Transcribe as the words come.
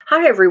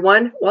Hi,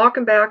 everyone.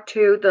 Welcome back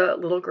to the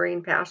Little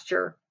Green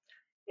Pasture.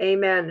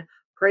 Amen.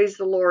 Praise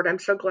the Lord. I'm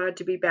so glad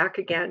to be back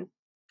again.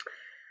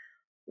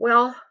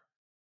 Well,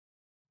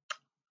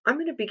 I'm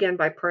going to begin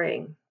by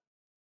praying,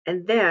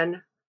 and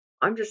then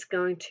I'm just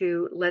going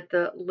to let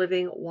the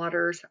living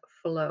waters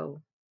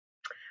flow.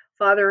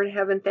 Father in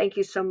heaven, thank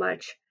you so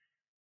much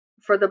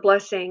for the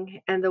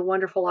blessing and the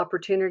wonderful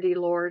opportunity,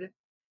 Lord,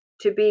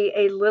 to be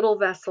a little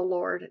vessel,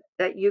 Lord,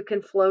 that you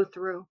can flow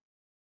through.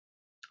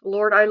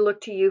 Lord, I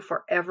look to you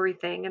for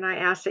everything, and I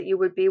ask that you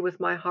would be with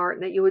my heart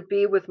and that you would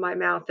be with my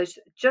mouth,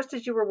 just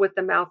as you were with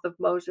the mouth of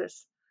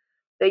Moses,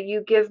 that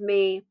you give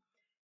me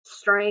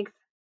strength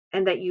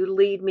and that you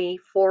lead me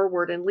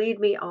forward and lead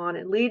me on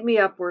and lead me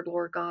upward,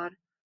 Lord God.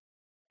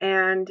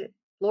 And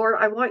Lord,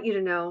 I want you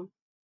to know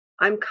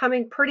I'm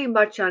coming pretty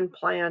much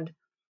unplanned,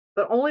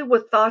 but only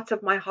with thoughts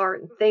of my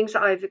heart and things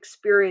I've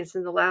experienced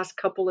in the last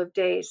couple of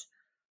days.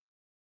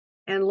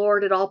 And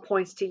Lord, it all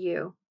points to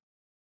you,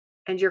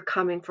 and you're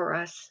coming for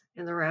us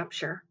in the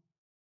rapture.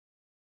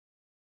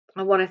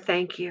 I want to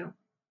thank you.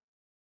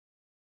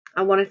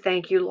 I want to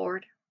thank you,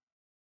 Lord,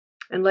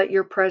 and let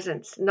your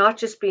presence not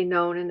just be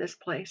known in this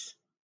place,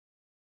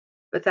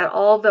 but that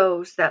all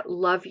those that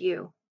love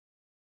you,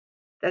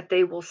 that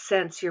they will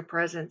sense your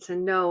presence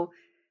and know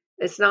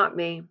it's not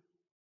me,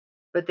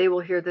 but they will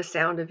hear the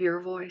sound of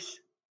your voice.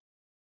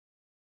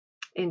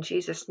 In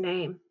Jesus'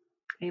 name,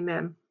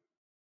 amen.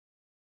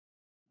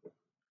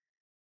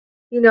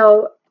 You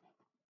know,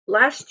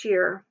 last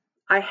year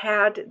I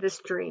had this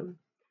dream,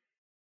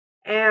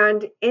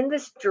 and in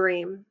this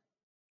dream,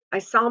 I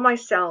saw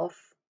myself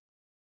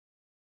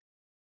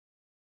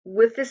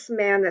with this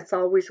man that's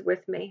always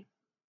with me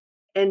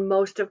in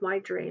most of my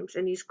dreams,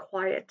 and he's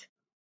quiet.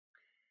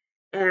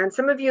 And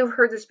some of you have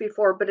heard this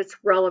before, but it's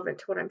relevant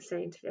to what I'm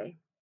saying today.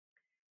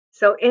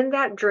 So in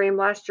that dream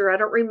last year, I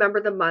don't remember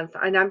the month,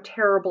 and I'm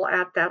terrible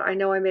at that. I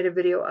know I made a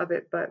video of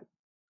it, but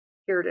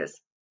here it is.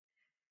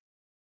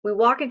 We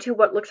walk into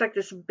what looks like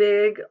this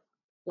big,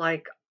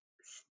 like,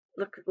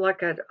 look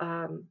like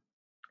a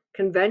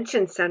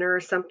convention center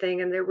or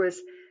something, and there was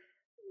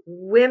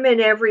women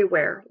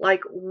everywhere.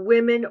 Like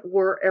women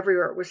were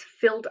everywhere. It was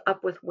filled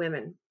up with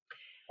women,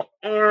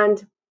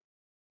 and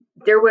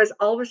there was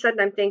all of a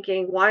sudden I'm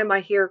thinking, why am I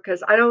here?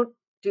 Because I don't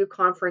do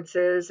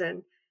conferences,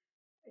 and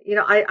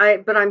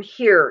but I'm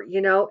here,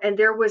 and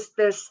there was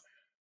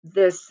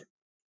this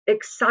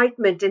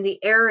excitement in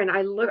the air, and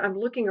I'm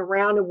looking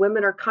around, and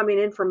women are coming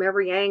in from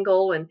every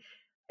angle and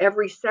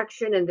every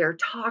section, and they're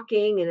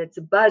talking, and it's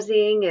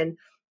buzzing, and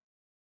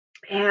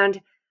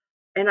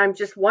and I'm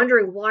just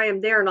wondering why I'm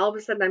there, and all of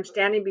a sudden I'm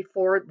standing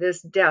before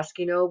this desk.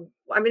 I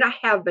mean, I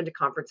have been to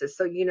conferences,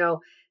 so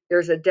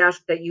there's a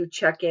desk that you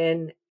check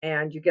in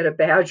and you get a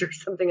badge or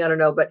something, I don't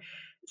know, but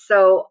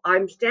so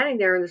I'm standing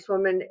there, and this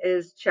woman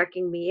is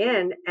checking me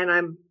in, and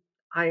I'm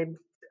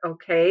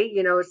okay,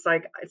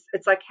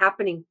 it's like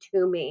happening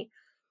to me.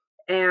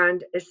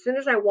 And as soon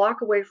as I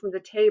walk away from the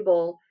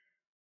table,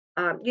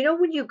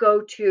 when you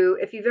go to,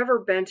 if you've ever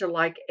been to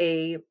like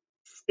a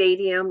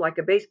stadium, like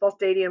a baseball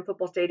stadium,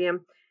 football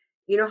stadium,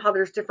 you know how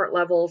there's different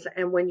levels.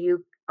 And when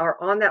you are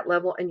on that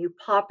level and you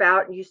pop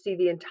out and you see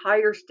the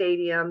entire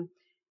stadium,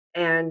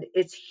 and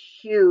it's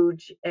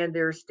huge, and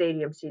there's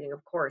stadium seating,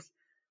 of course.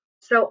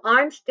 So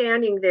I'm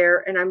standing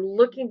there and I'm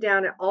looking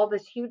down at all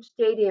this huge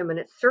stadium, and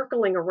it's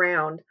circling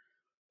around,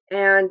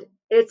 and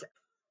it's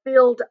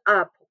filled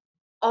up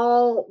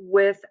all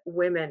with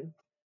women.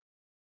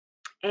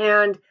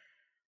 And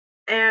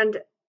and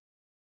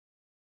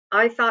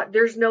I thought,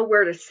 there's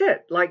nowhere to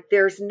sit. Like,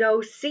 there's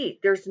no seat,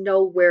 there's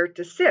nowhere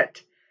to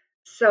sit.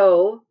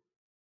 So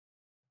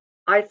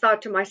I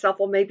thought to myself,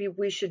 well, maybe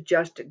we should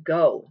just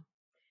go.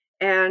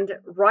 And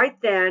right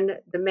then,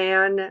 the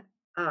man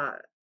uh,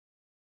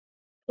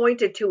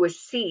 pointed to a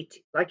seat,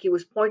 like he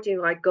was pointing,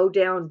 like, go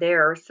down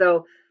there.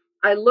 So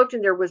I looked,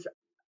 and there was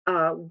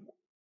uh,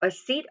 a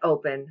seat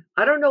open.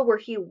 I don't know where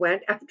he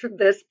went after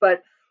this,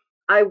 but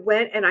I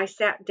went and I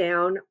sat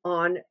down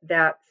on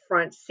that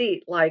front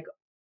seat. Like,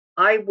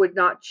 I would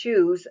not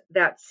choose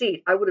that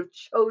seat. I would have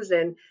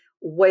chosen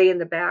way in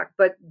the back,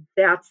 but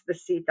that's the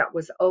seat that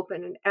was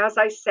open. And as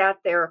I sat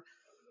there,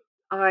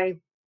 I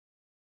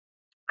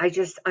I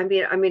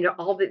mean,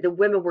 all the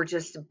women were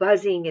just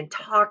buzzing and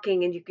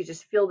talking, and you could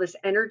just feel this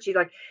energy.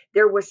 Like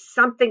there was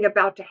something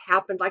about to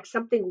happen, like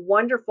something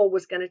wonderful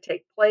was going to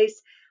take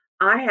place.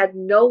 I had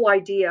no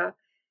idea.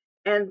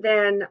 And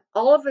then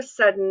all of a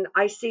sudden,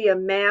 I see a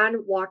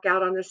man walk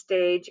out on the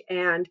stage,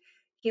 and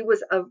he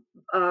was a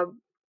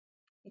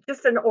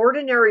just an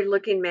ordinary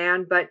looking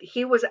man, but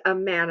he was a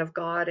man of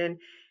God. And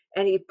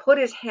he put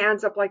his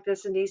hands up like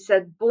this, and he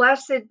said,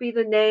 "Blessed be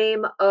the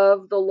name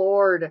of the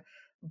Lord.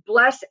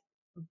 Bless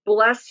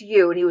bless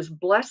you." And he was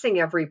blessing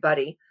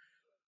everybody.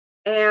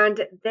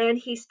 And then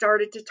he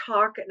started to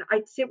talk, and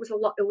I'd say it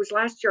was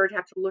last year. I'd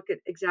have to look at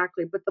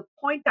exactly, but the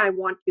point I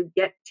want to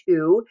get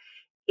to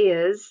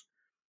is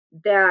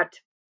that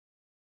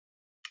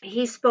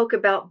he spoke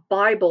about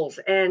Bibles,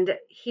 and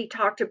he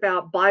talked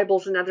about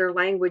Bibles in other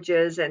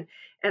languages, and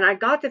I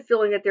got the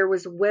feeling that there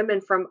was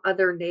women from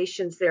other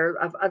nations there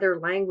of other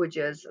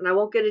languages, and I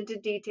won't get into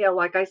detail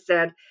like I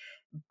said,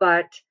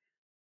 but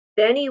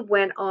then he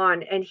went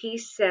on and he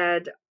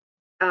said,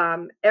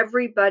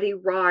 everybody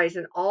rise,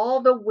 and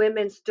all the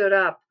women stood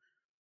up,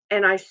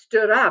 and I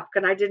stood up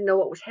and I didn't know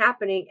what was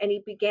happening, and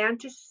he began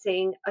to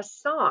sing a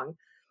song.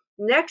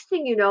 Next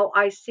thing you know,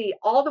 I see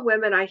all the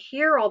women, I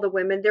hear all the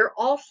women, they're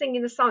all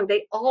singing the song.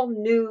 They all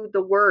knew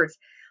the words.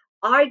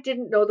 I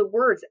didn't know the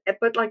words,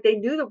 but like they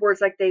knew the words,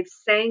 like they've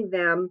sang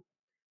them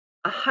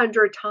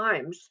 100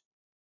 times.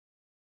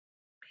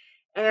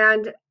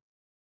 And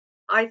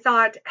I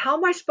thought, how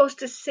am I supposed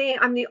to sing?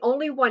 I'm the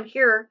only one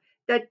here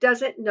that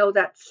doesn't know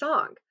that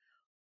song.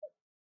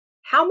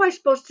 How am I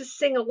supposed to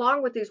sing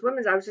along with these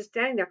women? I was just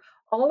standing there.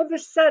 All of a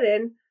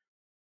sudden,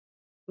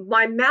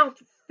 my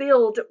mouth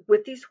filled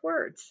with these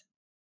words.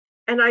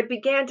 And I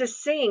began to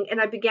sing, and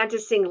I began to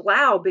sing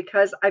loud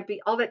because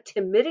all that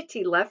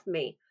timidity left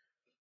me,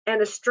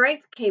 and a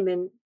strength came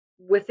in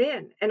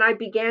within, and I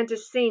began to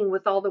sing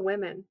with all the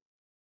women.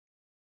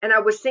 And I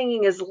was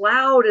singing as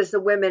loud as the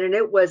women, and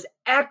it was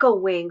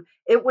echoing.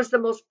 It was the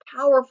most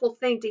powerful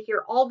thing to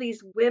hear all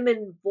these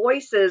women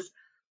voices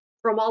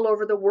from all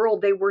over the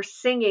world. They were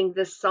singing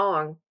this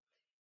song,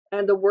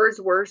 and the words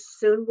were,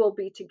 soon we'll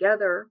be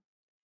together,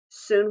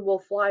 soon we'll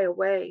fly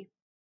away,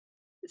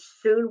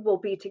 soon we'll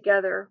be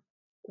together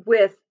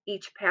with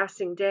each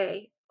passing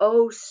day.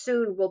 Oh,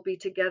 soon we'll be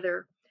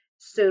together,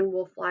 soon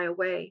we'll fly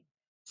away,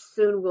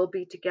 soon we'll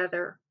be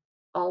together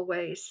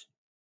always.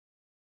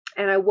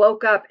 And I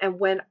woke up, and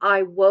when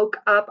I woke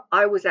up,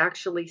 I was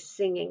actually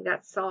singing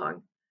that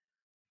song.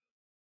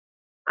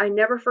 I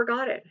never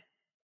forgot it.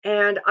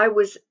 And I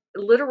was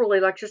literally,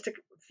 like, just a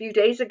few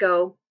days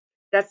ago,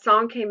 that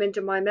song came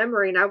into my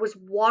memory, and I was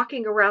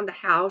walking around the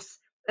house,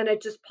 and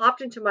it just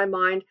popped into my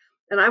mind.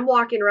 And I'm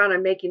walking around,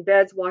 I'm making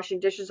beds,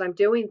 washing dishes, I'm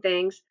doing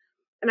things,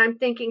 and I'm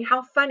thinking,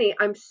 how funny,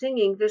 I'm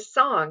singing this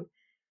song.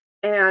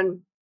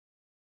 And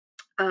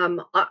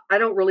I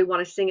don't really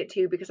want to sing it to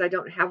you because I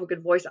don't have a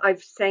good voice.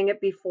 I've sang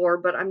it before,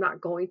 but I'm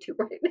not going to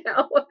right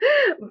now.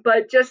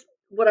 But just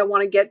what I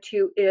want to get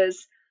to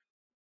is,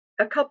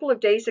 a couple of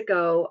days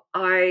ago,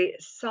 I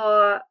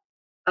saw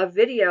a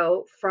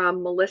video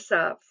from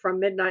Melissa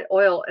from Midnight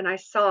Oil, and I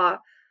saw,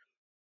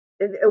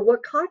 and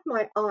what caught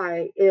my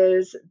eye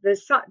is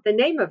the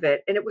name of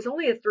it, and it was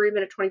only a 3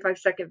 minute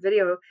 25-second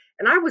video,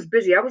 and I was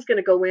busy. I was going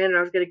to go in, and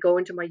I was going to go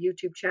into my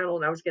YouTube channel,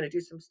 and I was going to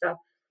do some stuff,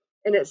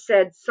 and it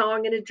said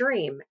 "Song in a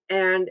Dream,"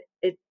 and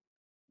it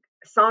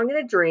 "Song in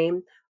a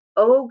Dream."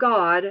 Oh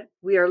God,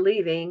 we are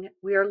leaving.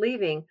 We are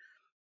leaving.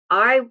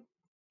 I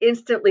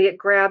instantly, it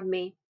grabbed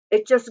me.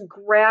 It just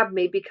grabbed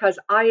me because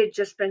I had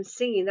just been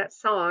singing that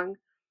song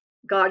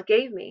God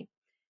gave me.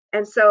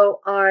 And so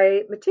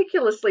I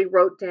meticulously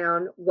wrote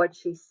down what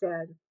she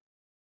said.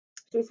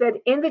 She said,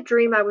 in the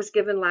dream I was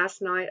given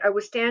last night, I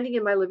was standing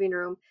in my living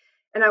room,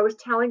 and I was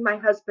telling my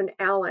husband,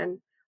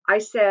 Alan, I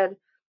said,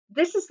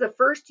 this is the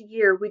first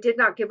year we did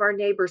not give our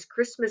neighbors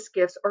Christmas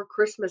gifts or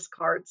Christmas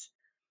cards.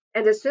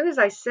 And as soon as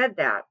I said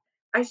that,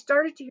 I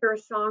started to hear a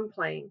song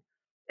playing,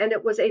 and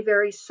it was a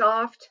very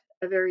soft,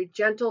 a very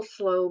gentle,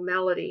 slow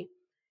melody.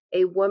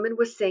 A woman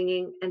was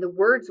singing, and the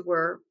words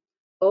were,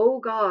 oh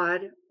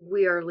God,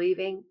 we are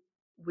leaving,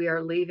 we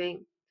are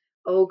leaving.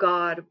 Oh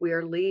God, we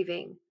are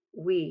leaving,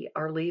 we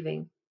are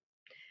leaving.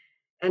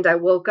 And I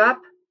woke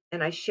up,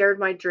 and I shared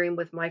my dream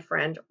with my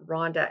friend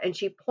Rhonda, and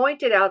she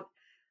pointed out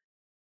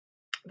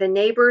the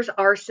neighbors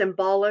are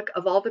symbolic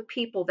of all the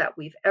people that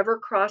we've ever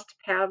crossed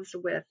paths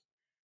with.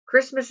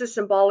 Christmas is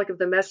symbolic of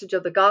the message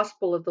of the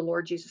gospel of the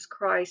Lord Jesus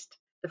Christ,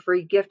 the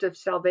free gift of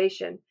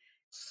salvation.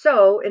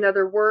 So, in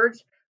other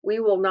words, we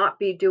will not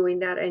be doing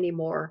that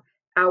anymore.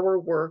 Our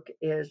work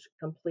is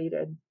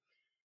completed.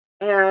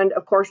 And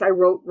of course, I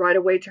wrote right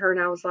away to her,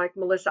 and I was like,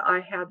 Melissa,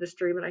 I had this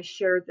dream, and I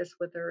shared this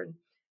with her.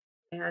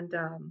 And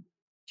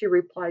she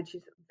replied,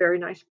 she's a very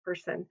nice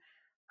person.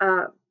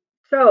 Uh,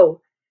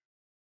 so,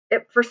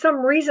 for some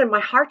reason, my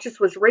heart just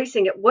was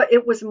racing.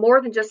 It was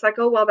more than just like,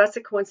 oh well, that's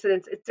a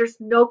coincidence. There's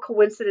no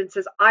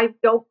coincidences. I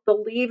don't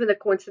believe in the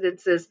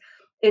coincidences.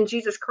 In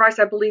Jesus Christ,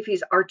 I believe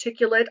He's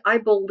articulate. I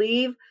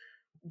believe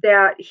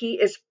that He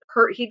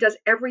does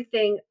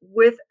everything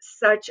with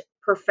such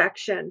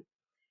perfection.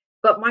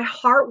 But my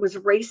heart was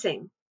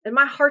racing, and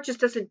my heart just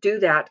doesn't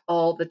do that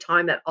all the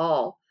time at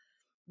all.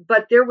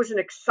 But there was an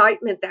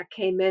excitement that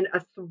came in,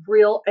 a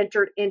thrill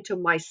entered into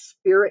my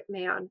spirit,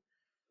 man,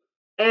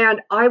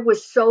 and I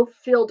was so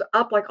filled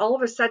up, like all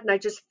of a sudden, I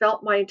just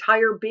felt my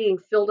entire being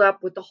filled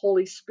up with the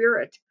Holy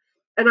Spirit.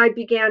 And I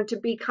began to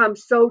become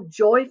so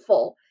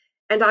joyful,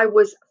 and I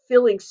was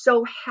feeling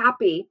so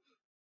happy.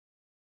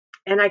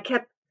 And I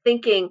kept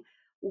thinking,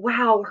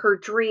 wow, her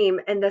dream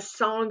and the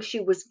song she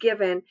was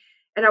given.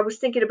 And I was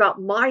thinking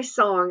about my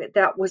song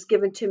that was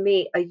given to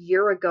me a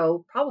year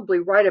ago, probably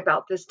right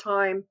about this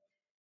time.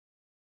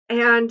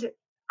 And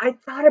I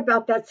thought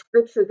about that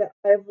scripture that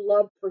I've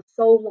loved for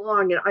so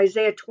long in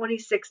Isaiah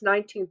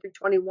 26:19 through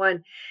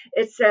 21.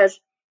 It says,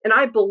 And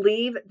I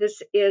believe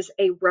this is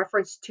a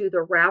reference to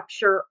the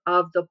rapture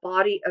of the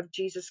body of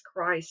Jesus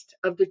Christ,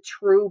 of the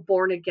true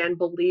born again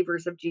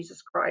believers of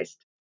Jesus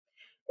Christ.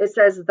 It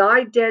says,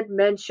 Thy dead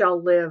men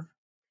shall live.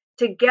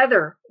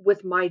 Together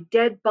with my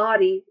dead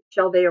body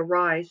shall they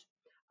arise.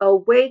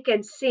 Awake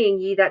and sing,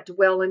 ye that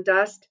dwell in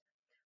dust,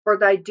 for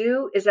thy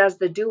dew is as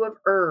the dew of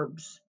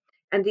herbs,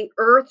 and the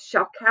earth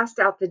shall cast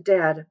out the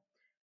dead.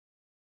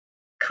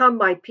 Come,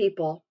 my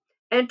people,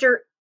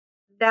 enter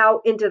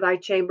thou into thy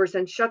chambers,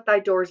 and shut thy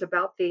doors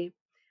about thee.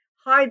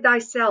 Hide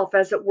thyself,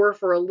 as it were,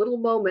 for a little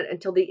moment,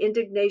 until the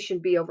indignation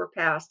be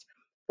overpast.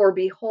 For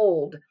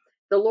behold,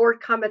 the Lord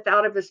cometh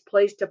out of his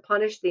place to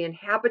punish the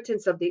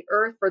inhabitants of the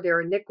earth for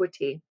their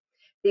iniquity.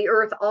 The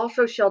earth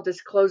also shall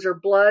disclose her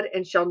blood,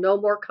 and shall no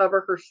more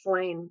cover her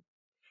slain.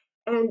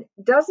 And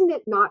doesn't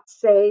it not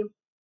say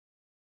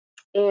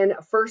in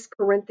First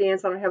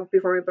Corinthians, I don't have it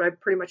before me, but I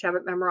pretty much have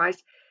it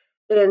memorized,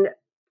 in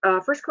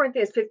 1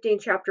 Corinthians 15,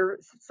 chapter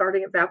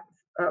starting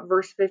at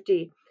verse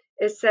 50,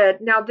 it says,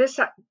 Now this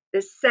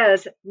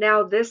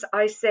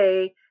I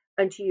say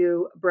unto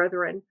you,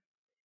 brethren,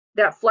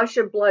 that flesh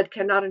and blood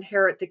cannot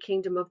inherit the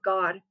kingdom of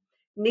God,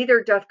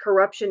 neither doth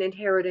corruption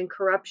inherit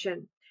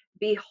incorruption.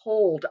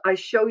 Behold, I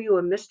show you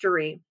a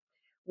mystery.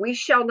 We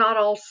shall not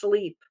all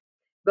sleep,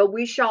 but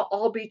we shall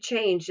all be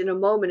changed in a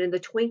moment, in the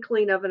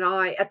twinkling of an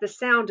eye, at the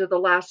sound of the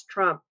last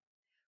trump.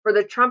 For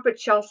the trumpet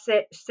shall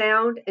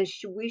sound, and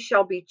we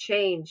shall be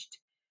changed.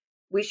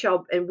 We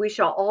shall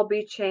all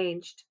be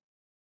changed.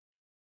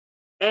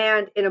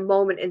 And in a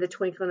moment, in the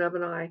twinkling of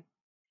an eye.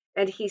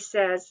 And he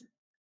says,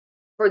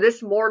 For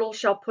this mortal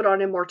shall put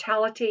on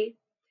immortality,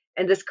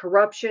 and this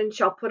corruption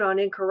shall put on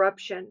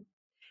incorruption.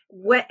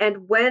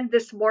 And when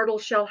this mortal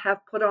shall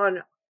have put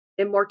on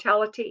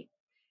immortality,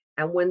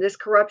 and when this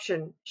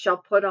corruption shall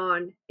put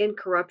on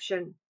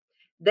incorruption,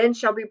 then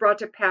shall be brought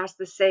to pass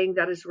the saying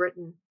that is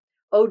written,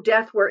 O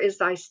death, where is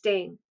thy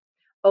sting?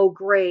 O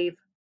grave,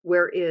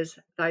 where is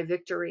thy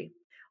victory?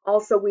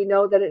 Also, we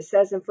know that it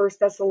says in 1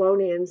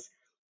 Thessalonians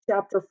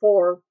chapter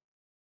 4,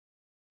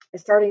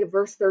 starting at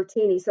verse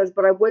 13, he says,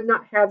 But I would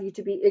not have you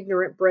to be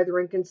ignorant,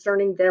 brethren,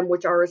 concerning them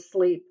which are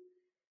asleep,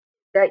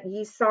 that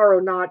ye sorrow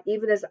not,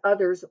 even as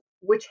others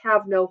which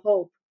have no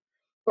hope.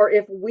 For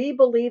if we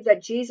believe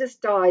that Jesus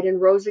died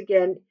and rose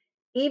again,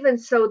 even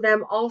so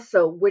them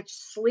also which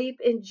sleep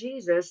in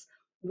Jesus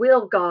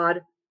will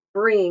God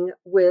bring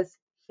with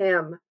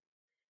him.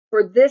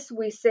 For this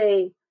we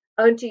say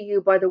unto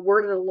you by the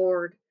word of the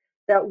Lord,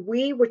 that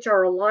we which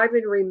are alive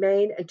and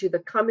remain unto the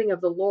coming of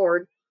the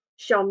Lord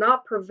shall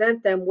not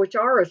prevent them which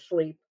are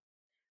asleep.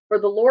 For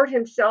the Lord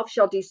himself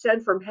shall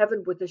descend from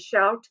heaven with a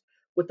shout,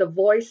 with the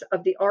voice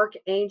of the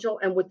archangel,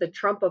 and with the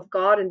trump of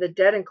God, and the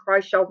dead in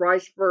Christ shall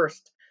rise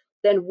first.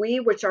 Then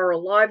we which are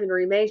alive and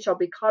remain shall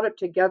be caught up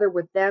together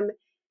with them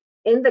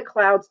in the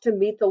clouds to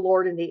meet the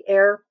Lord in the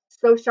air.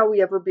 So shall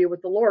we ever be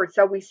with the Lord.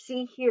 So we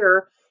see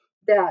here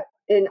that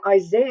in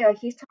Isaiah,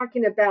 he's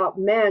talking about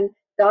men,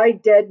 thy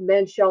dead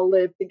men shall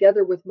live,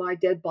 together with my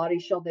dead body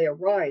shall they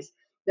arise.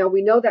 Now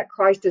we know that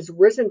Christ is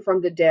risen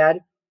from the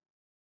dead,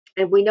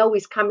 and we know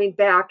he's coming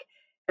back.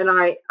 And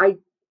I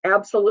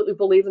absolutely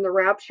believe in the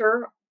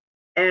rapture,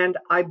 and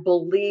I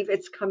believe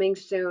it's coming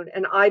soon.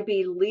 And I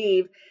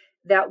believe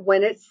that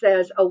when it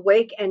says,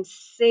 Awake and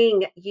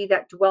sing, ye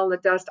that dwell in the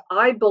dust,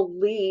 I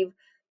believe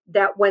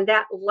that when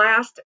that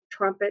last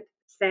trumpet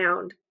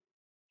sound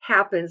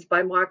happens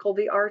by Michael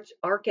the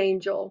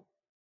archangel,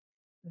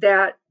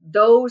 that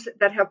those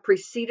that have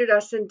preceded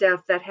us in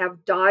death, that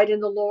have died in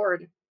the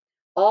Lord,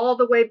 all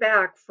the way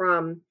back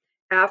from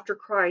after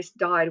Christ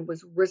died and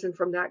was risen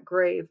from that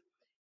grave,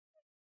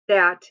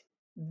 that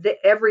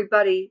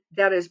everybody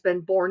that has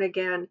been born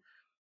again,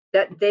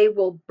 that they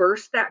will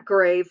burst that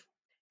grave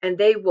and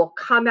they will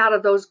come out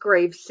of those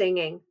graves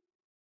singing.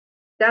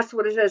 That's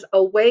what it says,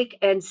 Awake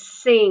and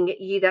sing,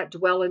 ye that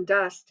dwell in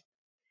dust.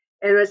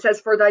 And it says,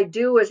 For thy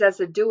dew is as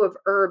the dew of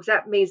herbs.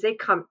 That means they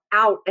come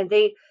out, and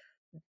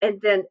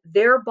then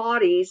their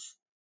bodies,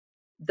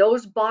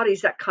 those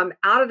bodies that come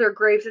out of their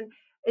graves.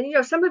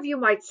 And some of you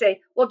might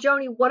say, well,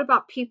 Joni, what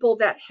about people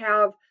that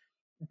have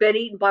been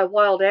eaten by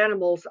wild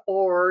animals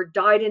or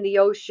died in the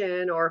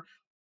ocean,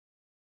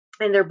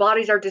 and their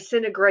bodies are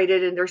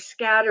disintegrated and they're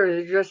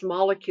scattered, they're just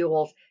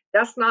molecules?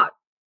 That's not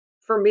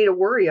for me to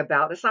worry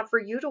about. It's not for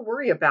you to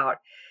worry about.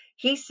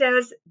 He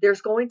says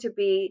there's going to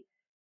be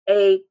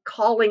a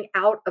calling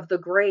out of the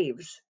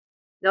graves.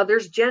 Now,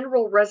 there's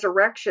general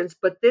resurrections,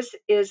 but this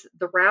is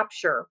the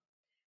rapture,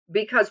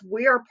 because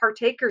we are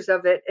partakers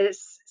of it. It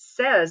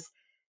says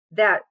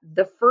that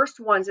the first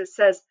ones, it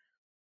says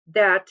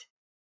that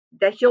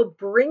he'll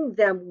bring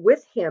them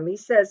with him. He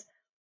says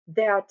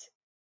that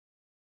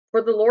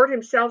for the Lord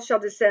himself shall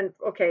descend.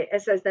 Okay,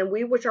 it says, Then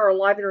we which are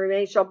alive and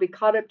remain shall be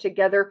caught up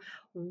together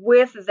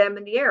with them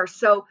in the air.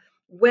 So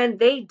when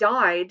they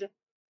died,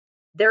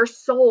 their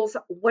souls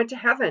went to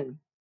heaven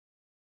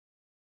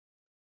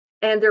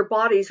and their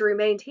bodies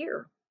remained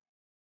here.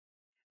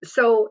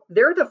 So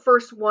they're the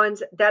first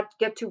ones that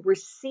get to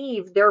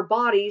receive their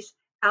bodies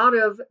out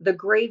of the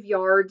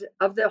graveyard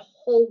of the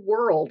whole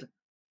world,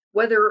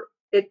 whether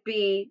it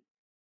be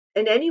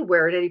in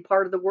anywhere, in any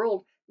part of the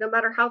world, no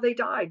matter how they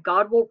die,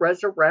 God will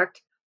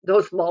resurrect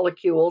those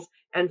molecules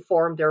and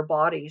form their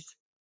bodies.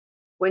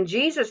 When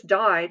Jesus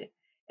died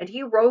and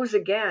he rose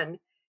again,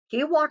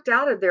 he walked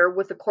out of there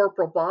with a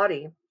corporal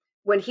body.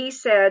 When he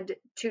said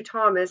to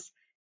Thomas,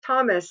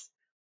 Thomas,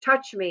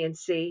 touch me and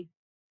see,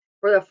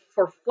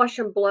 for flesh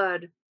and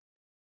blood,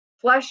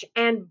 flesh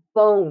and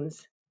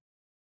bones,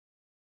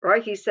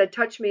 right? He said,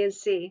 touch me and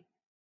see.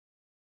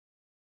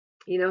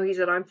 He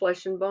said, I'm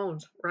flesh and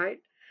bones, right?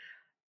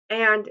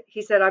 And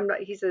he said, I'm not,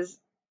 he says,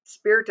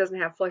 spirit doesn't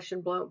have flesh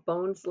and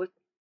bones. Look,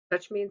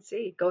 touch me and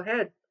see. Go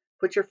ahead.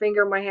 Put your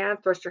finger in my hand,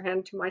 thrust your hand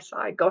into my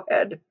side. Go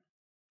ahead.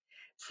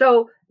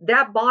 So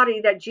that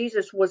body that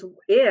Jesus was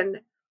in,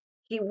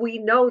 we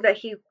know that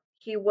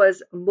he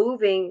was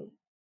moving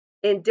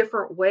in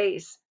different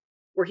ways,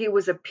 where he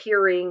was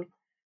appearing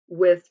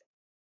with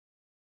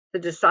the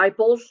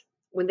disciples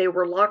when they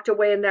were locked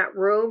away in that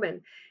room,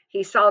 and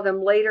he saw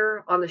them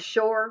later on the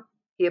shore.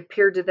 He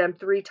appeared to them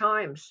 3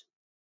 times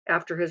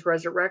after his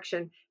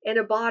resurrection in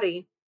a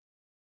body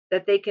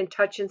that they can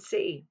touch and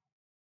see.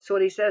 So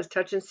what he says,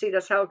 touch and see,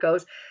 that's how it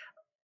goes.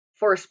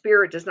 For a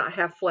spirit does not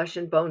have flesh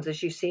and bones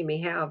as you see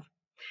me have.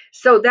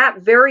 So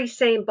that very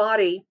same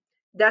body,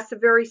 that's the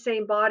very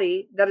same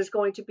body that is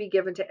going to be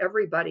given to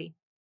everybody.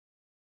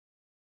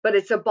 But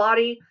it's a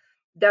body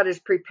that is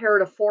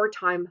prepared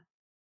aforetime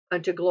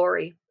unto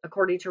glory,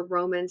 according to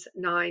Romans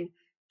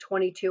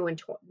 9:22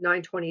 and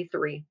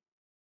 9:23.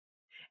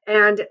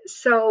 And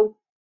so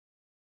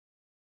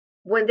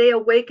when they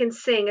awake and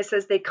sing, it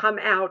says they come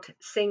out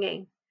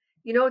singing.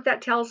 You know what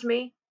that tells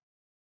me?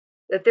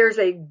 That there's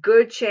a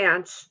good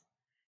chance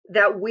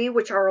that we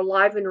which are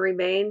alive and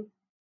remain,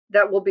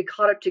 that will be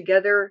caught up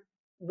together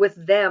with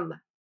them,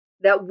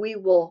 that we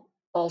will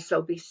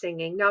also be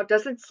singing. Now, it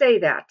doesn't say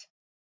that,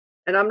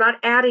 and I'm not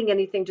adding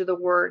anything to the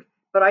word,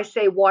 but I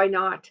say, why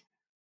not?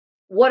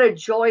 What a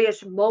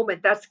joyous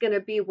moment that's going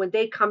to be when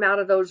they come out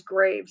of those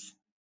graves,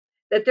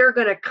 that they're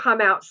going to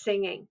come out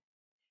singing.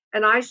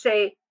 And I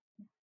say,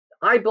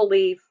 I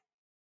believe.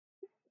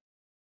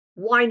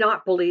 Why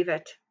not believe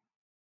it?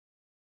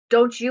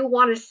 Don't you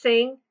want to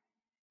sing?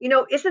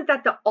 Isn't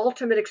that the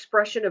ultimate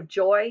expression of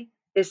joy,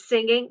 is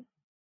singing?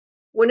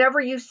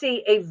 Whenever you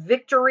see a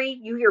victory,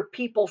 you hear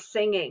people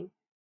singing.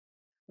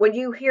 When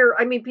you hear,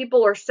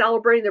 people are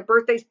celebrating their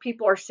birthdays,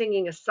 people are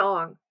singing a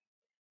song.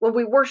 When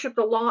we worship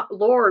the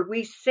Lord,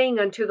 we sing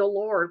unto the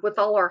Lord with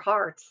all our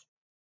hearts.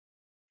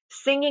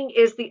 Singing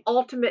is the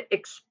ultimate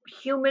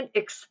human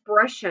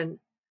expression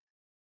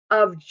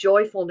of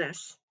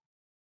joyfulness.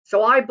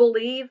 So I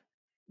believe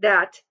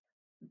that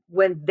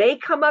when they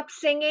come up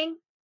singing,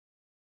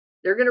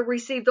 they're going to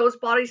receive those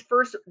bodies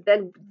first.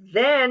 Then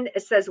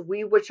it says,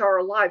 we which are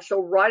alive.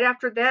 So right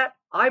after that,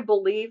 I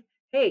believe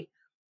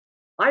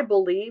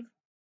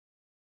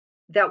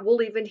that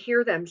we'll even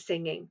hear them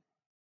singing.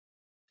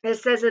 It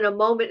says, in a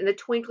moment, in the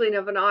twinkling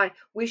of an eye,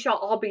 we shall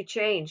all be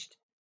changed.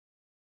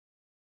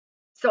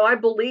 So I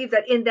believe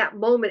that in that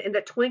moment, in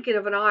the twinkling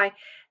of an eye,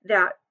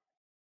 that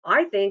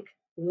I think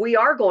we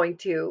are going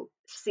to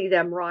see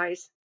them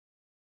rise,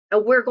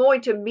 and we're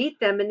going to meet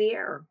them in the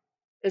air.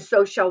 And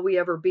so shall we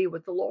ever be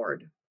with the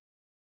Lord.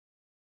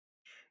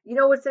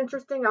 What's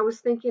interesting? I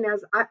was thinking,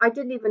 as I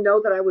didn't even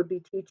know that I would be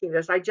teaching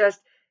this.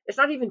 It's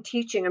not even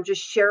teaching, I'm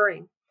just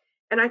sharing.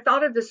 And I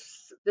thought of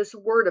this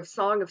word of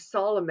Song of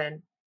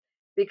Solomon,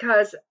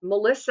 because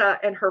Melissa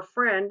and her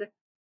friend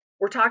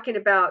were talking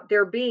about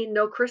there being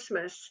no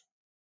Christmas,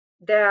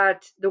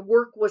 that the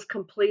work was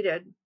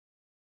completed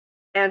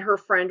and her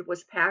friend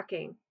was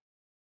packing.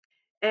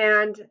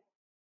 And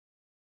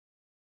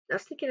I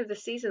was thinking of the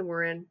season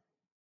we're in.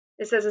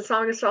 It says in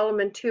Song of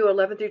Solomon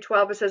 2:11 through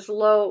 12, it says,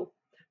 lo,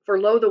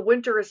 the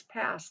winter is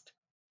past.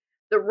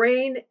 The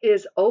rain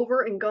is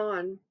over and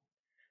gone.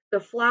 The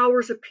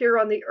flowers appear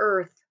on the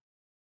earth.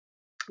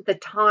 The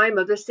time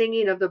of the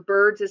singing of the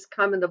birds is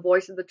come, and the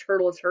voice of the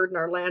turtle is heard in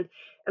our land.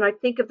 And I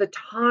think of the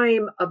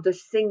time of the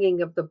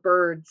singing of the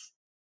birds.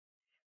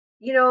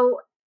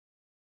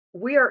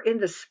 We are in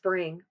the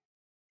spring,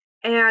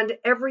 and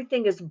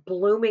everything is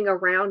blooming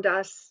around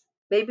us.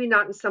 Maybe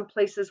not in some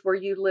places where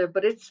you live,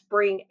 but it's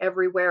spring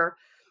everywhere.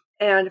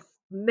 And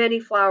many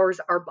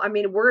flowers are,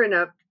 we're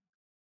in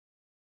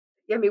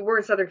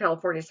Southern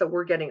California, so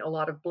we're getting a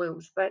lot of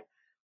blooms. But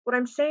what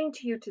I'm saying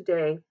to you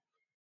today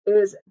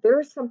is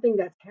there's something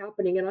that's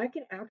happening, and I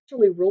can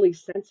actually really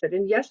sense it.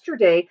 And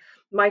yesterday,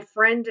 my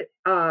friend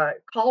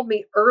called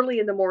me early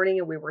in the morning,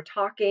 and we were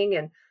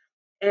talking,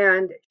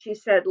 and she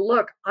said,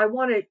 look, I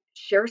want to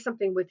share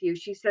something with you.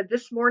 She said,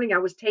 this morning I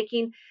was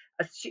taking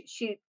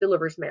she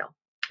delivers mail.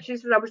 She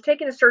says, I was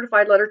taking a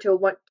certified letter to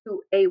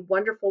a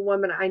wonderful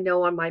woman I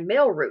know on my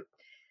mail route.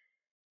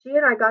 She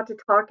and I got to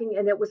talking,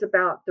 and it was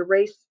about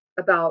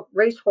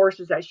race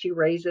horses that she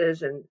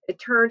raises, and it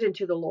turned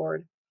into the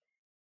Lord.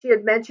 She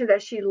had mentioned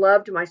that she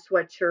loved my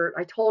sweatshirt.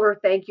 I told her,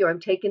 thank you, I'm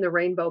taking the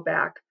rainbow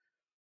back.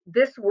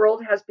 This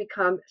world has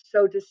become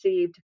so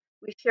deceived.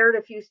 We shared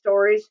a few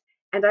stories,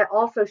 and I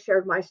also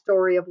shared my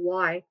story of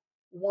why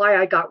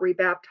I got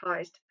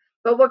rebaptized.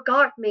 But what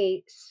got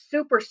me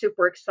super,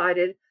 super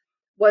excited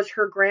was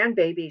her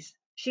grandbabies.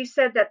 She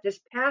said that this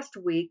past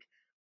week,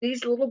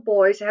 these little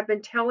boys have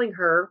been telling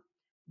her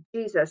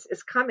Jesus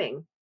is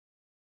coming.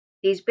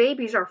 These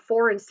babies are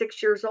 4 and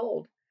 6 years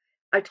old.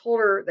 I told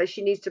her that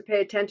she needs to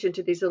pay attention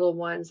to these little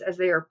ones as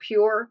they are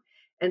pure,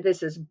 and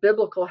this is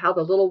biblical how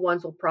the little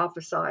ones will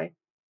prophesy.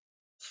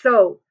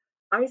 So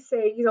I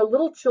say,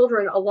 little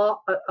children a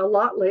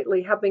lot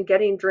lately have been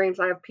getting dreams.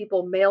 I have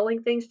people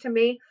mailing things to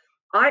me.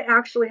 I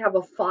actually have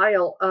a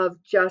file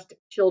of just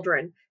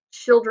children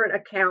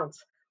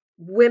accounts.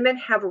 Women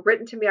have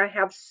written to me. I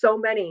have so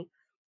many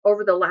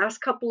over the last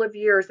couple of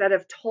years that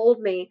have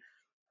told me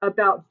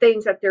about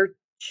things that their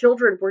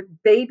children were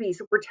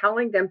babies were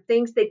telling them,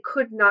 things they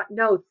could not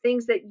know,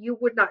 things that you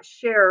would not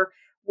share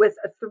with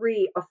a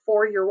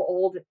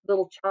 4-year-old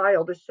little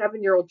child, a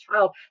 7-year-old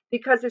child,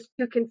 because it's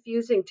too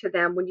confusing to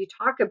them when you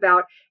talk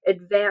about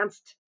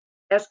advanced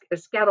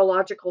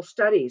eschatological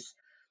studies.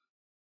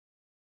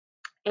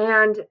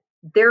 And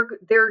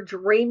they're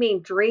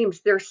dreaming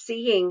dreams, they're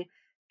seeing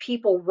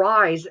people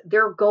rise,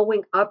 they're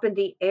going up in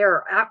the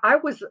air. I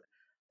was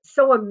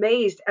so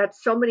amazed at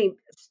so many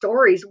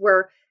stories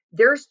where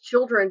there's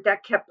children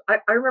that I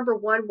remember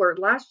one where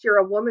last year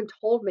a woman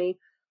told me,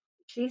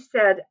 she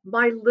said,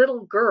 my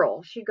little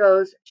girl, she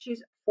goes,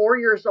 she's 4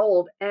 years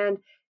old, and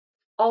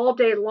all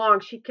day long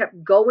she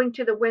kept going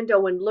to the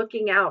window and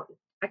looking out.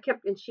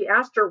 And she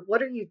asked her,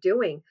 what are you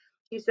doing?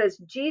 She says,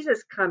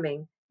 Jesus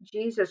coming,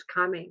 Jesus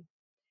coming.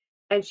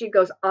 And she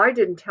goes, I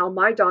didn't tell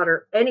my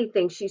daughter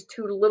anything. She's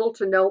too little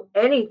to know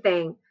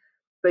anything.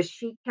 But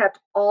she kept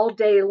all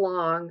day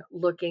long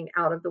looking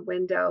out of the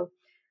window.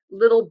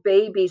 Little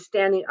babies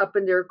standing up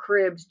in their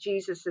cribs,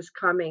 Jesus is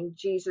coming,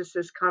 Jesus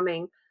is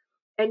coming.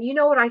 And you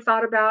know what I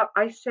thought about?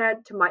 I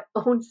said to my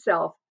own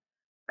self,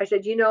 I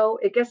said,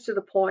 it gets to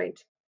the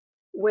point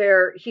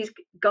where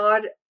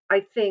God,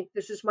 I think,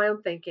 this is my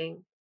own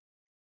thinking,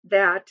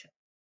 that,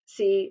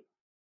 see,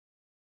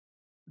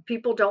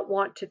 people don't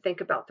want to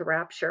think about the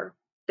rapture.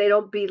 They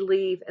don't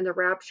believe in the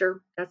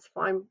rapture. That's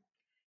fine.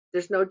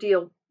 There's no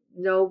deal.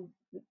 No,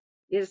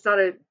 it's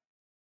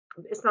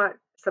not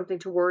something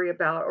to worry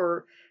about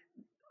or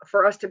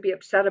for us to be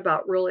upset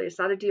about, really. It's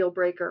not a deal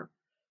breaker.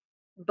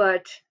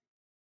 But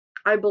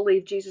I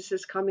believe Jesus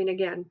is coming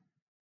again.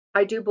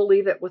 I do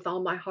believe it with all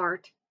my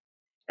heart.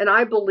 And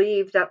I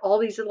believe that all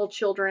these little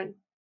children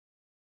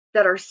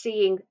that are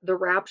seeing the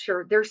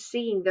rapture, they're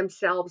seeing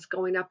themselves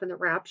going up in the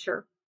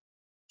rapture.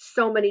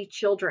 So many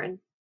children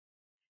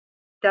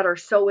that are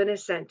so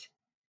innocent.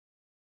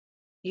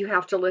 You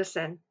have to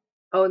listen.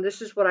 Oh, and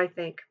this is what I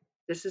think.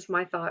 This is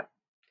my thought,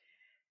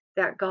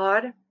 that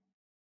God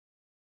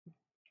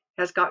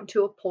has gotten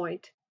to a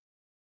point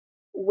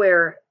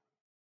where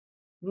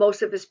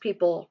most of his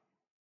people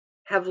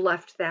have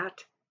left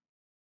that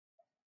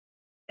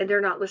and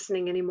they're not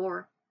listening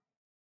anymore.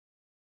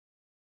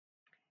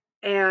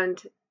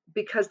 And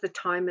because the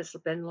time has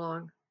been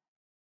long.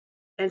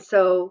 And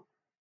so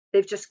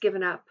they've just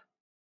given up.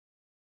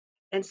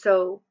 And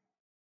so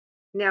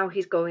now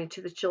he's going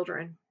to the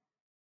children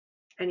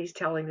and he's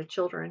telling the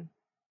children.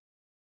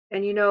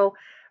 And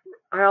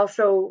I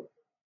also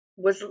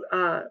was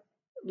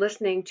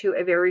listening to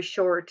a very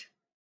short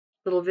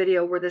little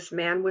video where this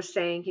man was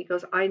saying, he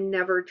goes, I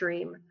never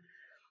dream.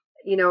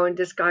 And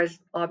this guy's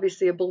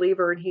obviously a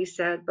believer, and he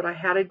said, but I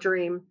had a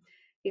dream.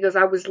 He goes,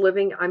 I live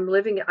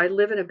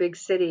in a big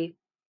city,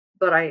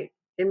 but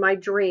in my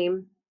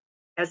dream,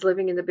 as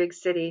living in the big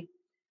city,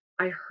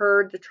 I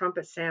heard the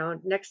trumpet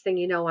sound. Next thing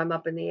you know, I'm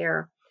up in the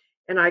air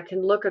and I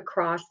can look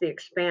across the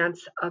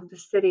expanse of the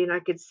city and I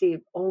could see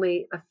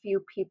only a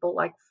few people,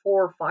 like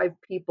 4 or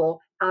 5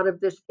 people out of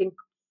this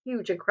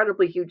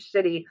incredibly huge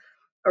city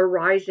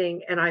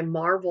arising. And I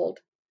marveled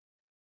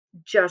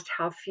just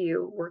how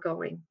few were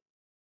going.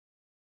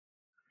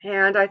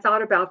 And I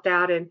thought about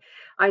that. And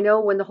I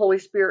know when the Holy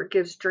Spirit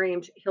gives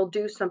dreams, he'll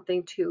do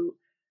something to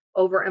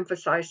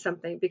overemphasize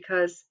something,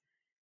 because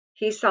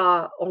he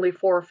saw only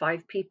 4 or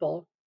 5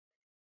 people.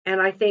 And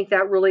I think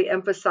that really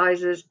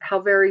emphasizes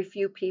how very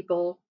few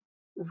people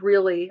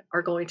really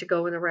are going to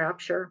go in the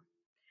rapture.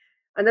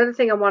 Another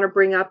thing I want to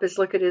bring up is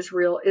look at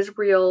Israel.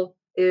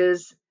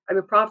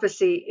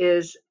 Prophecy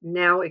is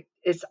now,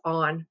 it's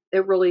on.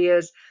 It really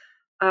is.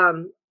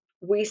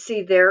 We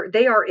see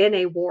they are in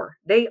a war.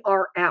 They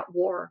are at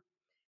war.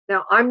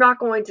 Now, I'm not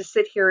going to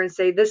sit here and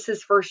say this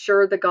is for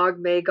sure the Gog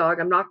Magog.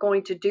 I'm not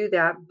going to do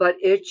that, but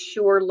it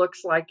sure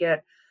looks like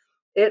it.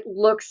 It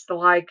looks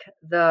like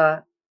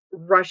the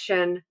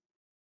Russian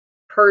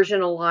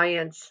Persian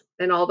alliance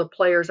and all the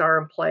players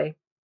are in play.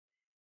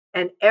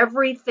 And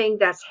everything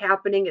that's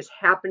happening is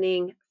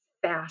happening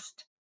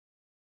fast.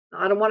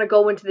 I don't want to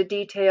go into the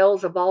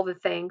details of all the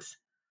things,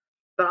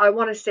 but I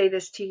want to say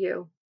this to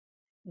you.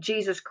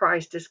 Jesus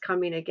Christ is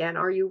coming again.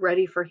 Are you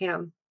ready for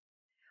him?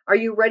 Are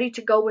you ready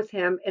to go with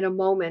him in a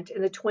moment,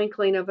 in the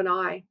twinkling of an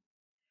eye?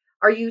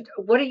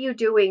 What are you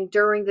doing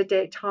during the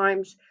day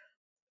times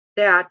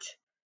that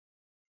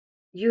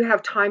you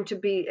have time to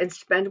be and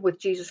spend with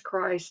Jesus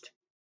Christ?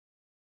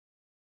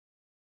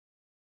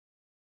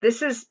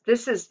 This is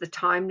the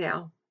time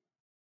now.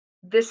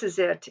 This is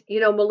it.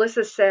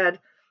 Melissa said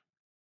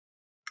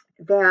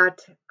that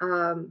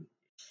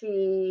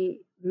she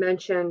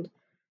mentioned,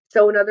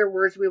 so in other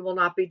words, we will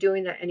not be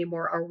doing that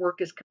anymore. Our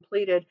work is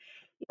completed.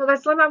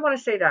 That's I want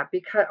to say that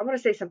because I want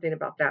to say something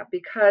about that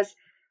because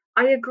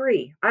I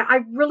agree.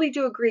 I really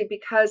do agree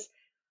because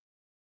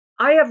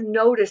I have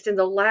noticed in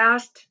the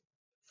last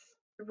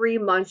 3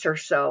 months or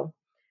so,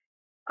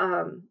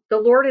 the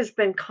Lord has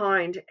been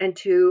kind and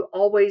to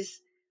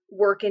always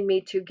work in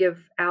me to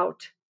give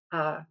out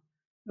uh,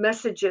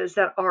 messages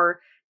that are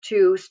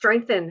to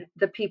strengthen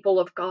the people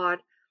of God.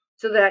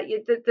 So that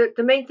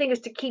the main thing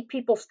is to keep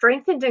people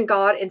strengthened in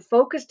God and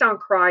focused on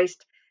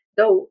Christ.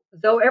 Though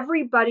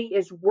everybody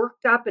is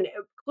worked up, and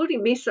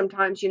including me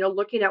sometimes,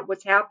 looking at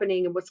what's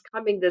happening and what's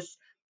coming this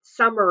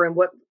summer and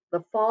what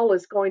the fall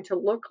is going to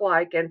look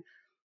like, and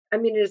I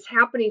mean, it is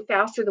happening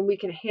faster than we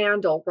can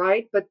handle,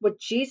 right? But what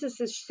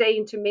Jesus is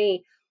saying to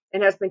me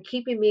and has been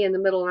keeping me in the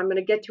middle, and I'm going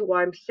to get to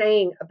why I'm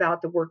saying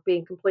about the work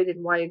being completed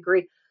and why I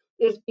agree,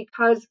 is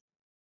because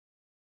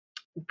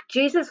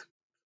Jesus,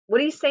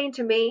 what he's saying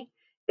to me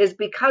is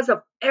because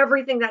of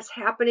everything that's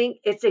happening,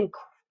 it's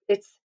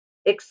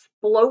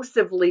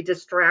explosively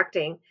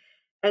distracting.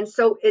 And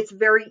so it's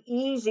very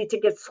easy to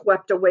get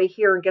swept away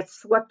here and get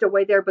swept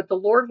away there. But the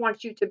Lord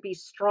wants you to be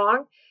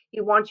strong.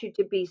 He wants you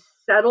to be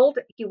settled.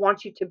 He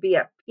wants you to be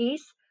at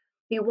peace.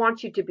 He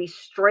wants you to be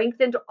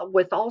strengthened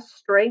with all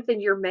strength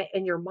in your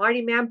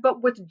mighty man,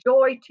 but with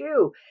joy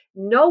too,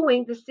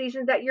 knowing the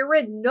season that you're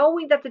in,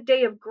 knowing that the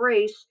day of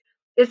grace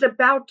is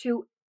about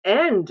to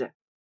end.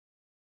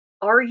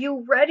 Are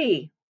you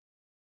ready?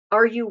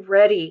 Are you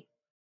ready?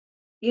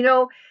 You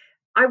know,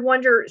 I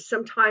wonder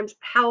sometimes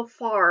how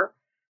far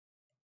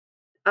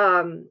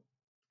um,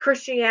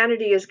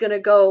 Christianity is going to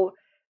go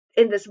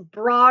in this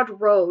broad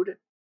road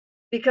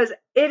because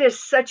it is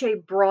such a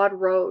broad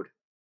road.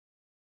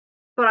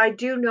 But I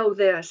do know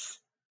this,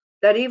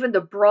 that even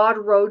the broad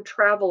road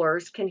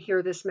travelers can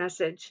hear this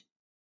message.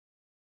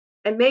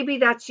 And maybe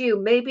that's you.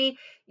 Maybe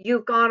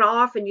you've gone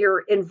off and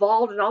you're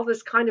involved in all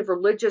this kind of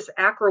religious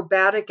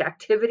acrobatic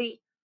activity.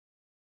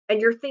 And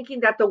you're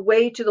thinking that the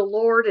way to the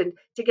Lord and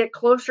to get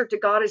closer to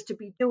God is to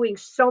be doing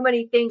so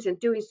many things and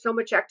doing so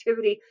much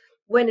activity,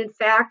 when in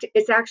fact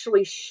it's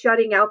actually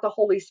shutting out the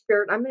Holy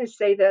Spirit. I'm going to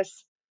say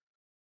this.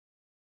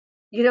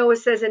 It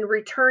says in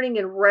returning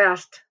and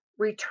rest,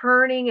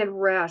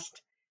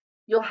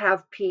 you'll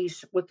have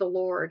peace with the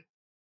Lord.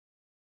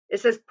 It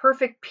says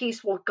perfect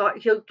peace will God,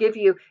 he'll give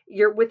you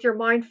with your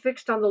mind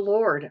fixed on the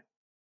Lord.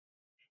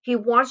 He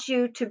wants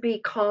you to be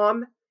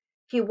calm.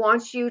 He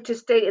wants you to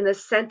stay in the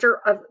center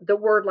of the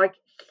word, like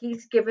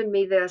he's given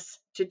me this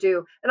to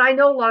do. And I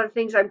know a lot of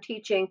things I'm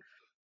teaching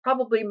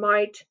probably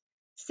might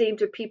seem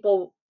to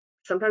people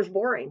sometimes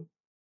boring,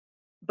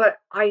 but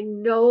I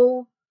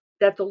know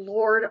that the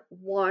Lord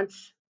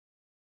wants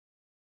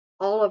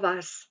all of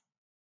us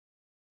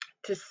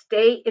to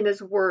stay in his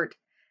word,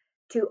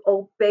 to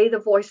obey the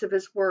voice of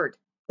his word,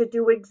 to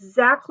do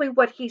exactly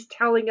what he's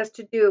telling us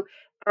to do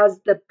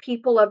as the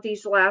people of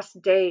these last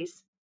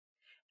days,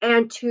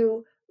 and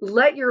to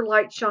let your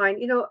light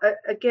shine.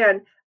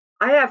 Again,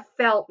 I have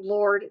felt,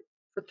 Lord,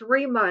 for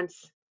 3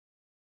 months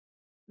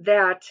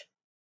that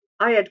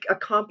I had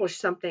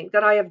accomplished something,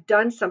 that I have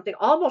done something,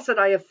 almost that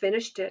I have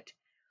finished it.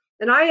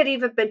 And I had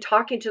even been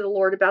talking to the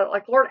Lord about it,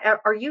 like, Lord,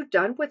 are you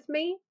done with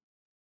me?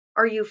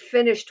 Are you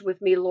finished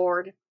with me,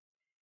 Lord?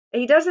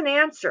 And he doesn't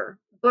answer,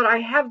 but I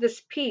have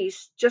this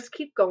peace. Just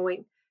keep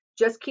going.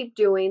 Just keep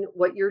doing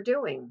what you're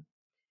doing.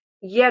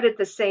 Yet at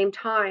the same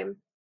time,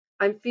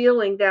 I'm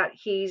feeling that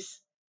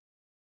he's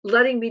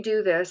letting me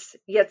do this,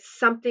 yet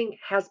something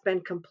has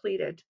been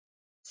completed.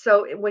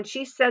 So when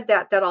she said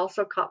that, that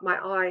also caught my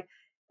eye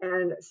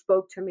and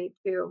spoke to me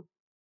too.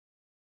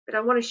 But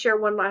I want to share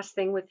one last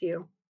thing with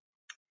you.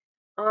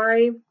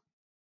 I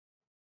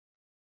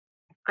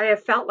I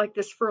have felt like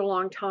this for a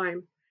long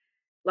time.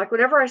 Like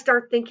whenever I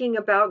start thinking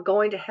about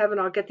going to heaven,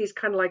 I'll get these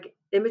kind of like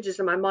images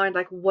in my mind,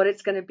 like what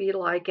it's going to be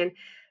like. And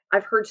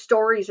I've heard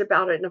stories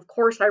about it. And of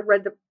course, I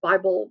read the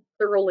Bible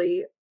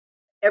thoroughly,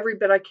 every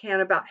bit I can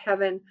about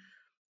heaven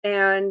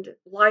and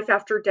life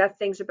after death,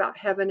 things about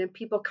heaven, and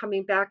people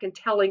coming back and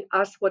telling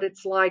us what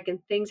it's like and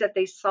things that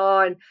they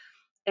saw,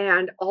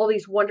 and all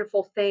these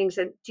wonderful things.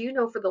 And do you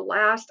know, for the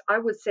last, I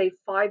would say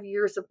 5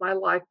 years of my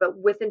life, but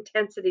with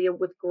intensity and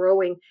with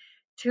growing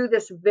to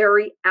this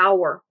very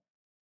hour,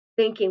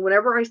 thinking,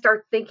 whenever I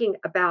start thinking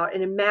about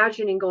and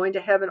imagining going to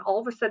heaven,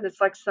 all of a sudden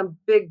it's like some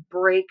big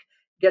break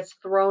gets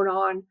thrown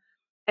on.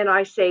 And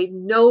I say,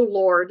 no,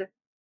 Lord,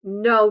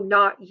 no,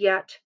 not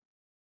yet.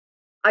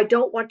 I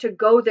don't want to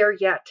go there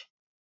yet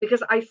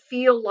because I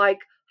feel like,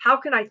 how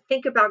can I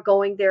think about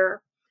going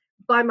there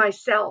by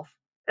myself?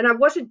 And I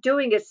wasn't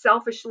doing it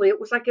selfishly. It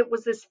was like it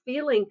was this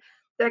feeling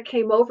that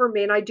came over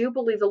me. And I do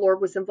believe the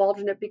Lord was involved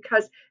in it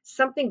because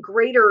something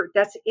greater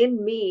that's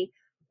in me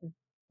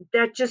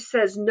that just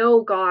says,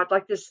 no, God,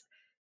 like this,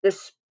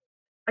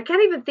 I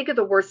can't even think of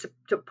the words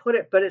to put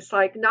it, but it's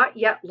like, not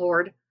yet,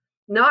 Lord,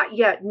 not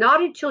yet,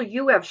 not until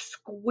you have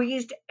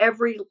squeezed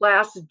every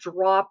last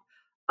drop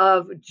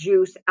of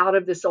juice out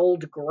of this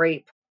old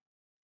grape.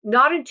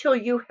 Not until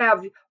you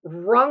have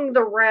wrung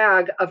the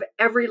rag of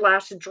every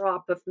last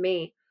drop of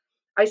me.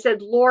 I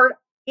said, Lord,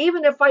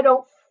 even if I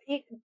don't,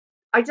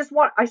 I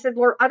said,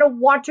 Lord, I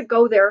don't want to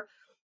go there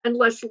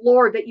unless,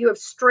 Lord, that you have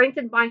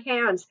strengthened my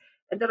hands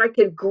and that I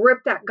could grip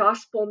that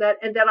gospel net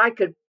and that I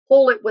could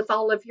pull it with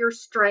all of your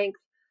strength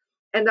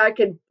and I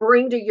could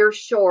bring to your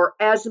shore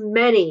as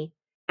many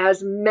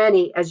as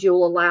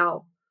you'll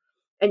allow.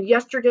 And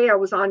yesterday I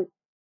was on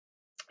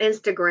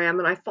Instagram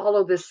and I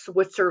follow this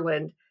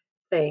Switzerland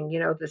thing,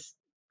 this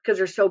because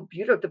they're so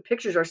beautiful. The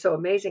pictures are so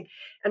amazing.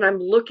 And I'm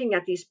looking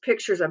at these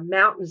pictures of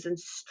mountains and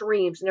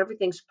streams and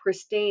everything's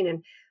pristine.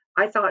 And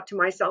I thought to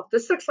myself,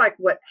 this looks like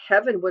what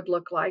heaven would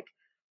look like.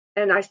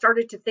 And I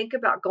started to think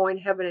about going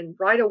to heaven. And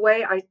right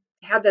away, I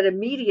had that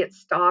immediate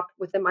stop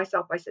within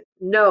myself. I said,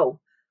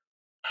 no,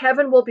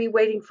 heaven will be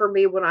waiting for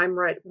me when I'm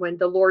ready, when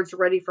the Lord's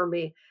ready for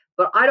me.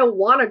 But I don't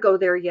want to go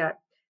there yet.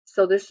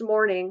 So this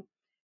morning,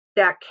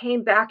 that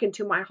came back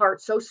into my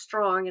heart so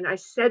strong. And I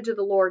said to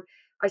the Lord,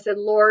 I said,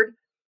 Lord,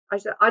 I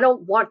said, I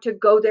don't want to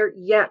go there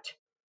yet.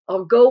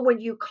 I'll go when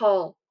you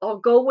call. I'll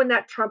go when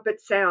that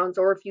trumpet sounds,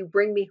 or if you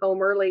bring me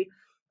home early.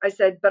 I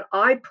said, but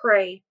I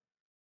pray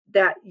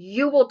that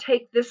you will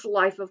take this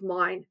life of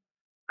mine.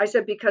 I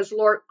said, because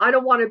Lord, I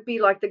don't want to be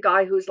like the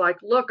guy who's like,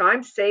 look,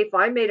 I'm safe.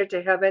 I made it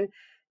to heaven.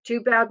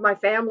 Too bad my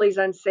family's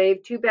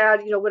unsaved. Too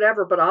bad,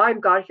 whatever. But I'm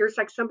God. Here's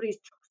like somebody's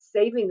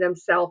saving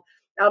themselves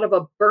out of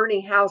a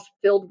burning house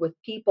filled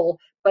with people,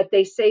 but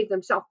they save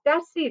themselves.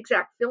 That's the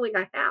exact feeling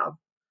I have.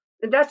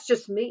 And that's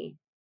just me.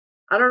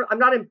 I'm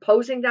not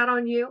imposing that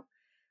on you,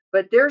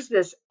 but there's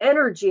this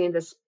energy and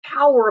this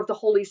power of the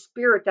Holy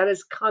Spirit that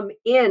has come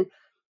in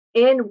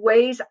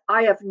ways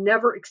I have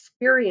never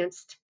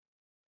experienced.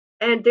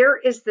 And there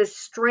is this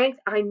strength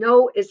I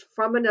know is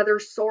from another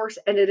source,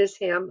 and it is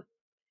Him.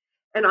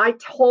 And I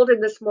told Him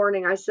this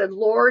morning, I said,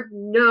 Lord,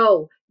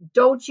 no,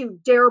 don't you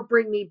dare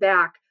bring me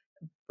back.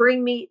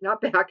 Bring me,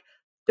 not back.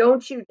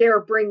 Don't you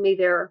dare bring me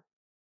there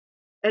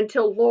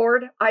until,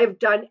 Lord, I have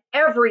done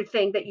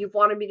everything that you've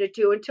wanted me to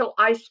do, until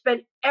I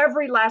spent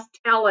every last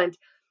talent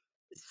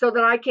so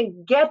that I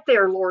can get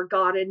there, Lord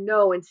God, and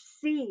know and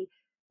see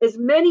as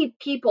many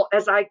people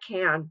as I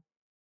can,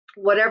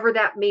 whatever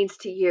that means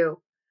to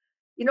you.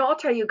 I'll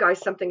tell you guys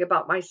something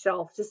about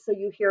myself just so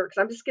you hear it,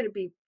 because I'm just going to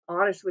be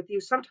honest with you.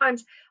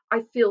 Sometimes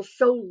I feel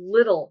so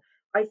little.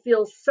 I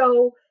feel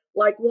so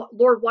like,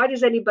 Lord, why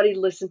does anybody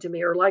listen to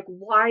me? Or like,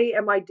 why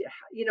am I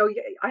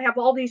have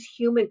all these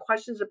human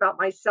questions about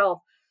myself,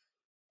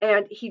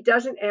 and He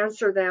doesn't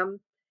answer them.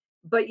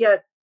 But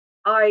yet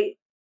I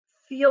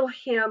feel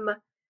Him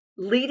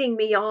leading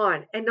me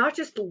on, and not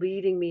just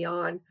leading me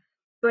on,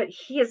 but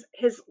his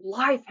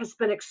life has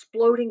been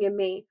exploding in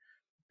me.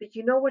 But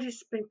you know what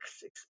has been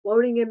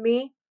exploding in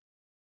me?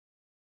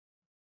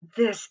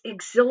 This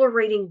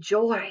exhilarating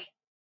joy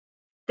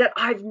that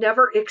I've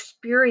never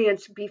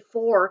experienced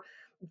before.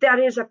 That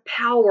is a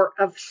power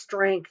of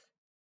strength.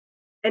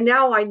 And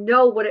now I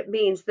know what it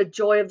means. The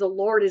joy of the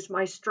Lord is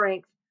my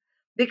strength.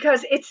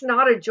 Because it's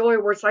not a joy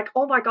where it's like,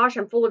 oh my gosh,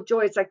 I'm full of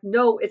joy. It's like,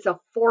 no, it's a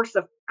force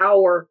of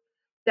power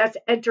that's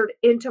entered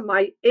into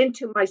my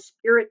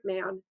spirit,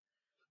 man.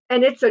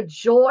 And it's a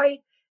joy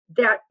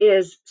that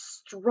is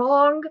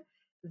strong,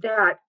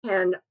 that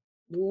can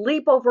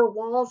leap over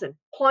walls and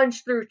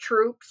plunge through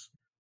troops,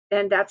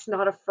 and that's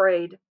not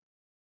afraid.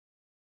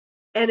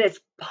 And it's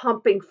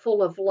pumping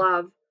full of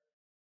love.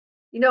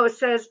 It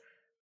says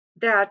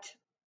that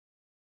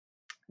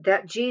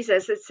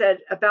Jesus, it said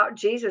about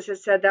Jesus, it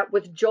said that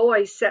with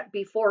joy set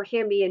before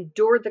him, he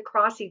endured the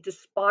cross, he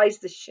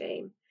despised the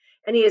shame,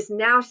 and he is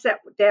now set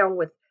down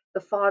with the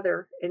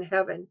Father in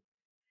heaven.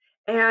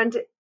 And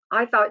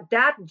I thought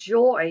that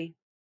joy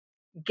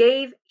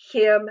gave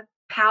him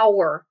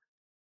power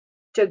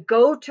to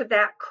go to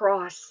that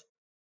cross.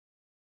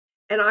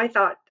 And I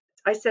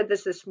said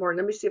this morning,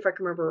 let me see if I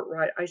can remember it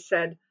right. I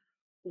said,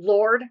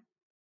 Lord,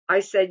 I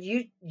said,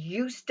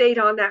 you stayed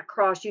on that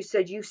cross. You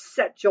said you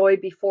set joy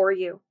before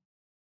you.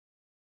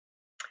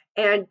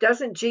 And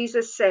doesn't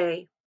Jesus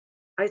say,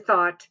 I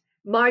thought,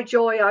 my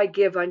joy I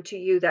give unto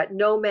you, that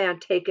no man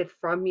taketh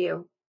from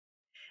you.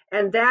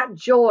 And that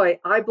joy,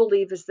 I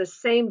believe, is the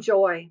same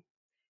joy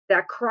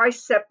that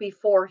Christ set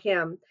before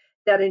him,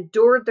 that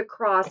endured the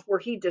cross, where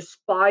he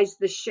despised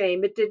the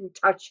shame. It didn't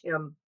touch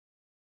him.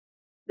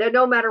 That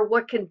no matter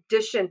what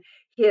condition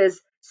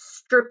his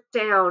stripped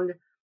down,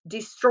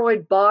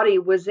 destroyed body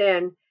was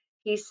in,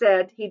 he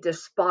said he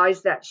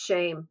despised that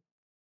shame.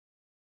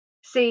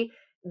 See,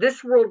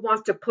 this world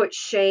wants to put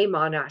shame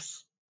on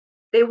us.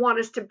 They want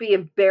us to be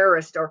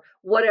embarrassed, or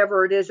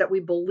whatever it is that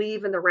we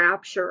believe in the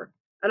rapture.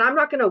 And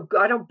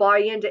I don't buy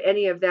into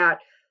any of that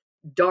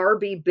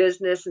Darby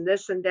business and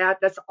this and that.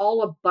 That's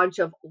all a bunch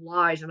of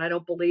lies, and I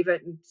don't believe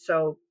it. And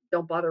so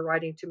don't bother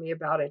writing to me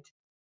about it.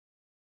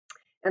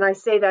 And I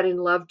say that in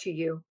love to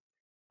you,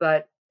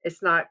 but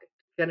it's not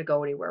going to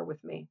go anywhere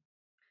with me.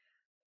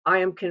 I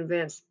am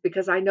convinced,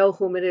 because I know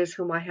whom it is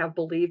whom I have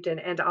believed in,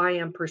 and I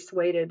am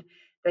persuaded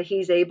that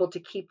he's able to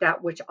keep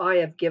that which I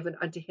have given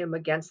unto him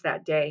against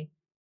that day.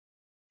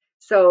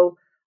 So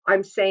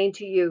I'm saying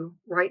to you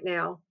right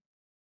now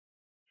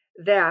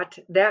that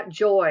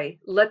joy,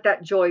 let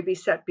that joy be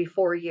set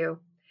before you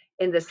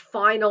in this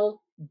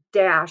final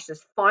dash,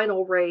 this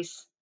final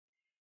race.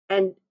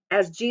 And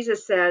as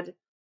Jesus said,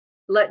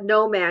 let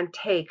no man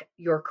take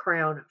your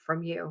crown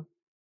from you,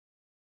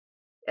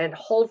 and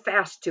hold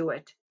fast to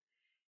it.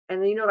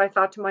 And you know what I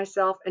thought to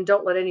myself? And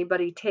don't let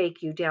anybody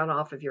take you down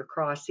off of your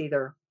cross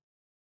either.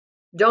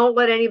 Don't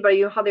let anybody,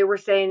 you know how they were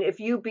saying,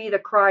 if you be the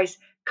Christ,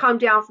 come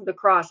down from the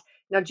cross.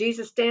 Now,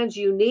 Jesus stands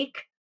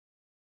unique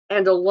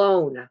and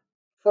alone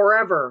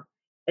forever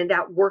in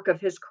that work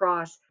of his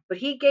cross. But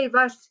he gave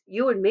us,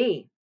 you and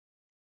me,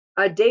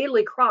 a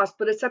daily cross,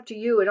 but it's up to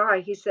you and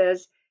I, he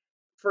says,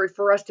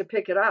 for us to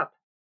pick it up.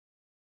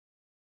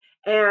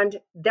 And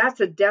that's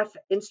a death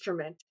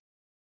instrument.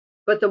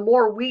 But the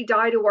more we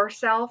die to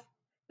ourselves,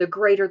 the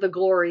greater the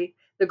glory,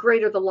 the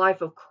greater the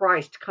life of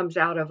Christ comes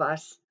out of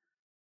us.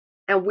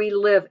 And we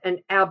live an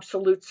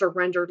absolute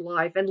surrendered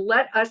life. And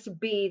let us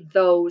be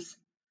those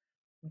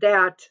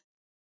that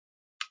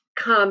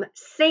come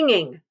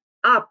singing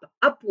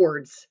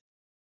upwards,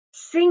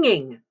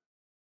 singing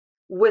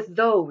with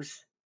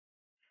those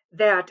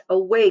that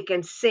awake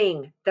and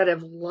sing, that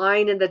have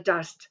lain in the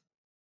dust.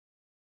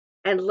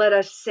 And let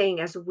us sing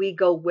as we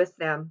go with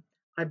them.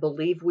 I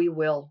believe we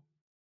will.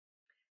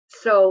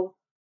 So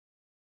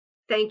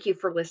thank you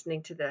for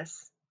listening to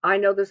this. I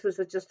know this was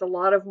just a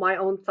lot of my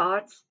own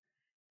thoughts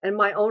and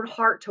my own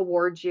heart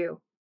towards you.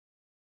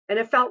 And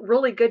it felt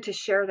really good to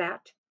share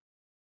that.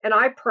 And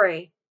I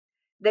pray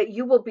that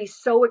you will be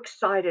so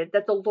excited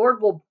that the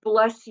Lord will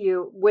bless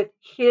you with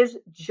his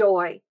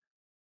joy.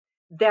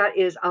 That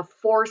is a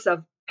force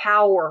of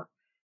power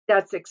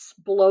that's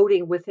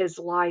exploding with his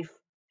life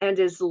and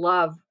his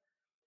love,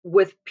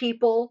 with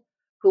people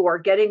who are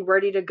getting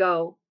ready to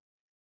go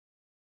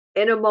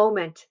in a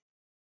moment,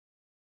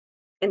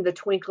 in the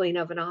twinkling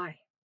of an eye,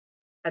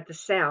 at the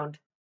sound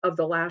of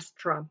the last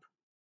trump.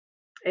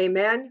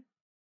 Amen.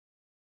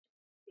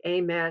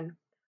 Amen.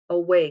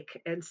 Awake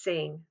and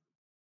sing.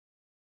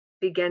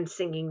 Begin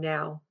singing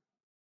now.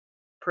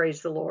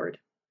 Praise the Lord.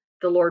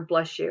 The Lord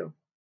bless you.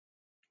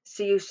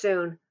 See you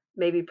soon,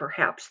 maybe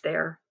perhaps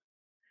there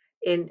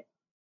in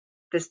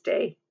this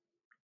day.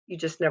 You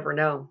just never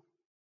know.